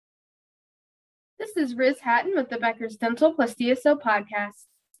This is Riz Hatton with the Becker's Dental plus DSO podcast.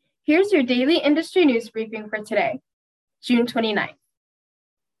 Here's your daily industry news briefing for today, June 29th.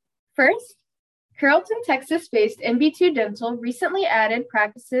 First, Carrollton, Texas-based NB2 Dental recently added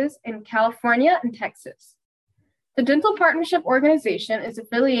practices in California and Texas. The Dental Partnership Organization is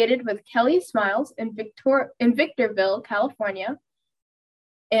affiliated with Kelly Smiles in Victorville, California,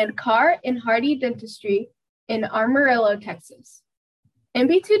 and Carr and Hardy Dentistry in Amarillo, Texas.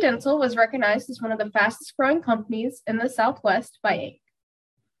 NB2 Dental was recognized as one of the fastest growing companies in the Southwest by Inc.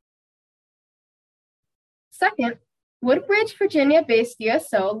 Second, Woodbridge, Virginia-based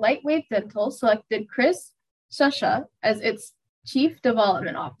DSO Lightwave Dental selected Chris Shusha as its Chief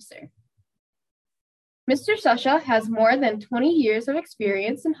Development Officer. Mr. Shusha has more than 20 years of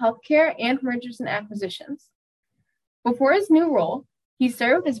experience in healthcare and mergers and acquisitions. Before his new role, he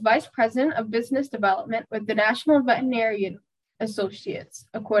served as Vice President of Business Development with the National Veterinarian Associates,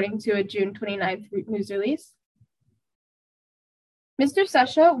 according to a June 29th news release. Mr.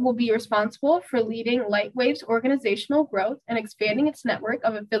 Shusha will be responsible for leading Lightwave's organizational growth and expanding its network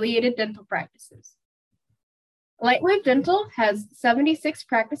of affiliated dental practices. Lightwave Dental has 76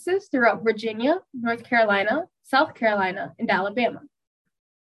 practices throughout Virginia, North Carolina, South Carolina, and Alabama.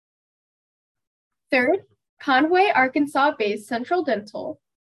 Third, Conway, Arkansas-based Central Dental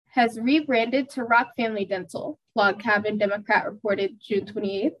has rebranded to Rock Family Dental, Log Cabin Democrat reported June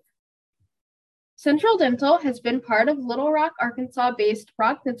 28th. Central Dental has been part of Little Rock, Arkansas-based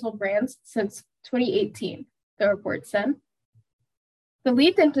Rock Dental brands since 2018, the report said. The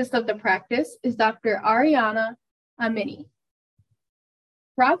lead dentist of the practice is Dr. Ariana Amini.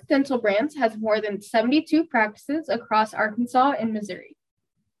 Rock Dental Brands has more than 72 practices across Arkansas and Missouri.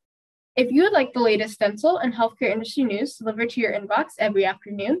 If you would like the latest dental and healthcare industry news delivered to your inbox every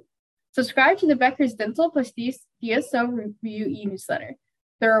afternoon, subscribe to the Becker's Dental plus DSO Review e-newsletter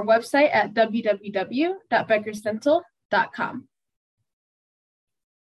through our website at www.beckersdental.com.